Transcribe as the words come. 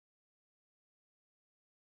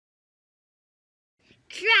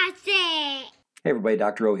Trust it! Hey everybody,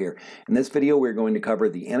 Dr. O here. In this video we're going to cover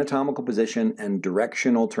the anatomical position and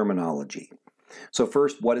directional terminology. So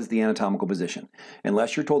first, what is the anatomical position?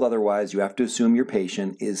 Unless you're told otherwise, you have to assume your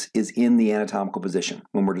patient is in the anatomical position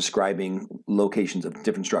when we're describing locations of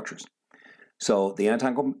different structures. So the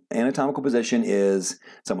anatomical position is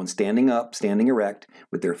someone standing up, standing erect,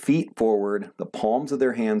 with their feet forward, the palms of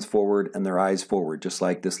their hands forward, and their eyes forward, just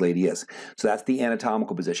like this lady is. So that's the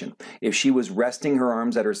anatomical position. If she was resting her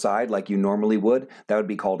arms at her side like you normally would, that would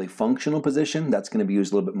be called a functional position. That's going to be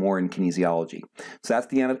used a little bit more in kinesiology. So that's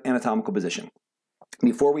the anatomical position.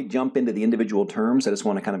 Before we jump into the individual terms, I just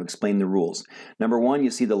want to kind of explain the rules. Number one,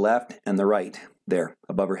 you see the left and the right there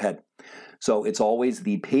above her head. So it's always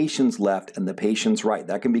the patient's left and the patient's right.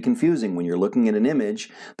 That can be confusing when you're looking at an image.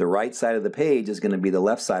 The right side of the page is going to be the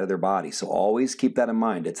left side of their body. So always keep that in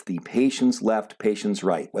mind. It's the patient's left, patient's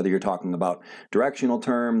right, whether you're talking about directional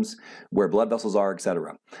terms, where blood vessels are,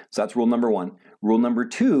 etc. So that's rule number one. Rule number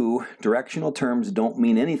two, directional terms don't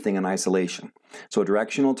mean anything in isolation. So a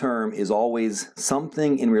directional term is always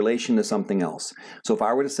something in relation to something else. So if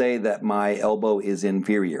I were to say that my elbow is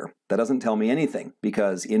inferior, that doesn't tell me anything,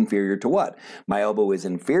 because inferior to what? My elbow is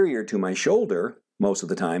inferior to my shoulder most of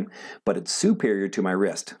the time, but it's superior to my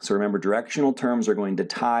wrist. So remember, directional terms are going to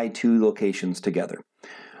tie two locations together.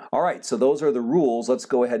 All right, so those are the rules. Let's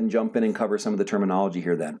go ahead and jump in and cover some of the terminology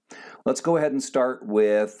here then. Let's go ahead and start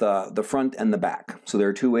with the front and the back. So there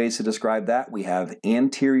are two ways to describe that. We have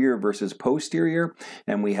anterior versus posterior,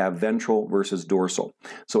 and we have ventral versus dorsal.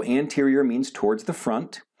 So anterior means towards the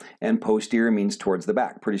front, and posterior means towards the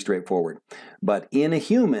back. Pretty straightforward. But in a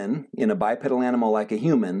human, in a bipedal animal like a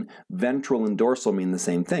human, ventral and dorsal mean the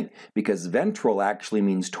same thing, because ventral actually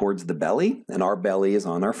means towards the belly, and our belly is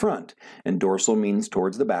on our front. And dorsal means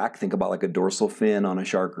towards the back. Think about like a dorsal fin on a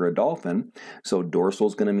shark or a dolphin. So dorsal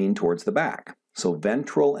is going to mean towards the back. So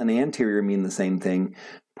ventral and anterior mean the same thing.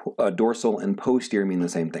 Dorsal and posterior mean the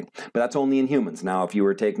same thing, but that's only in humans. Now, if you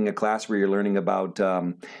were taking a class where you're learning about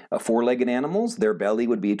four-legged animals, their belly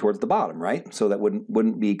would be towards the bottom, right? So that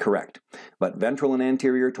wouldn't be correct. But ventral and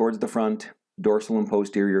anterior towards the front, dorsal and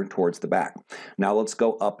posterior towards the back. Now let's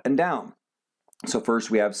go up and down. So first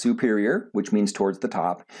we have superior, which means towards the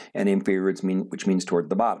top, and inferior, which means toward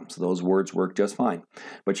the bottom. So those words work just fine.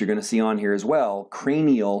 But you're going to see on here as well,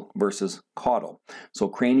 cranial versus caudal. So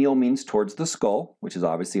cranial means towards the skull, which is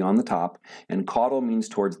obviously on the top, and caudal means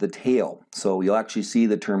towards the tail. So you'll actually see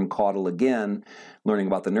the term caudal again, learning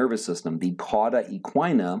about the nervous system. The cauda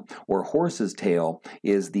equina, or horse's tail,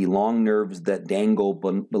 is the long nerves that dangle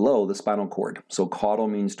below the spinal cord. So caudal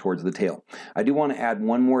means towards the tail. I do want to add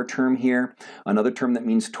one more term here. Another term that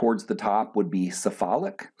means towards the top would be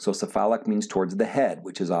cephalic. So cephalic means towards the head,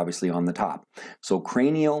 which is obviously on the top. So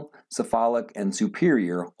cranial, cephalic, and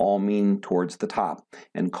superior all mean towards the top,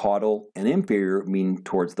 and caudal and inferior mean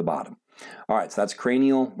towards the bottom. All right, so that's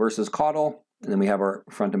cranial versus caudal, and then we have our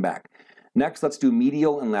front and back. Next, let's do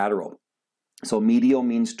medial and lateral. So medial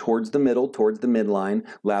means towards the middle, towards the midline.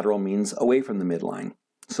 Lateral means away from the midline.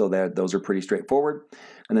 So those are pretty straightforward.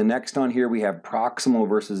 And then next on here we have proximal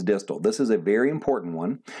versus distal. This is a very important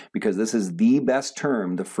one because this is the best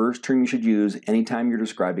term, the first term you should use anytime you're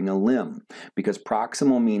describing a limb, because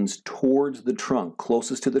proximal means towards the trunk,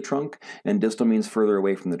 closest to the trunk, and distal means further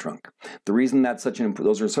away from the trunk. The reason that's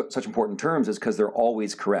those are such important terms is because they're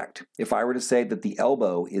always correct. If I were to say that the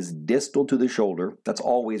elbow is distal to the shoulder, that's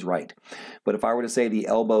always right. But if I were to say the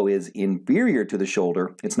elbow is inferior to the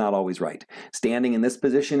shoulder, it's not always right. Standing in this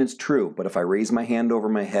position, it's true, but if I raise my hand over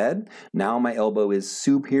my head, now my elbow is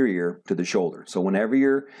superior to the shoulder. So whenever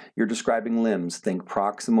you're describing limbs, think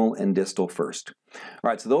proximal and distal first. All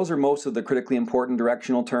right, so those are most of the critically important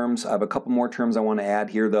directional terms. I have a couple more terms I want to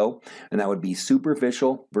add here though, and that would be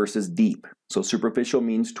superficial versus deep. So superficial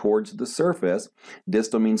means towards the surface,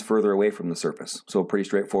 distal means further away from the surface. So pretty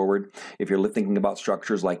straightforward. If you're thinking about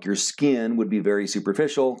structures like your skin would be very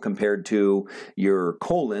superficial compared to your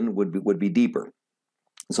colon would be deeper.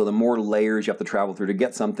 So the more layers you have to travel through to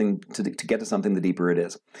get something to get to something, the deeper it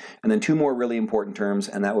is. And then two more really important terms,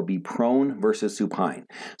 and that would be prone versus supine.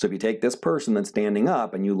 So if you take this person that's standing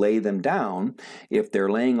up and you lay them down, if they're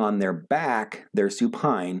laying on their back, they're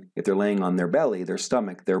supine. If they're laying on their belly, their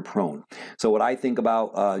stomach, they're prone. So what I think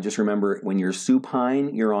about, just remember, when you're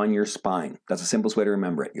supine, you're on your spine. That's the simplest way to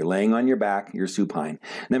remember it. You're laying on your back, you're supine.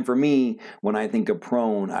 And then for me, when I think of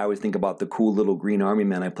prone, I always think about the cool little green army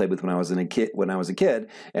men I played with when I was a kid.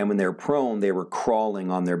 And when they're prone, they were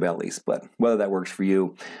crawling on their bellies. But whether that works for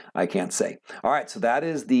you, I can't say. All right, so that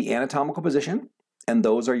is the anatomical position, and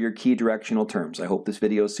those are your key directional terms. I hope this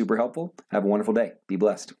video is super helpful. Have a wonderful day. Be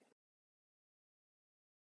blessed.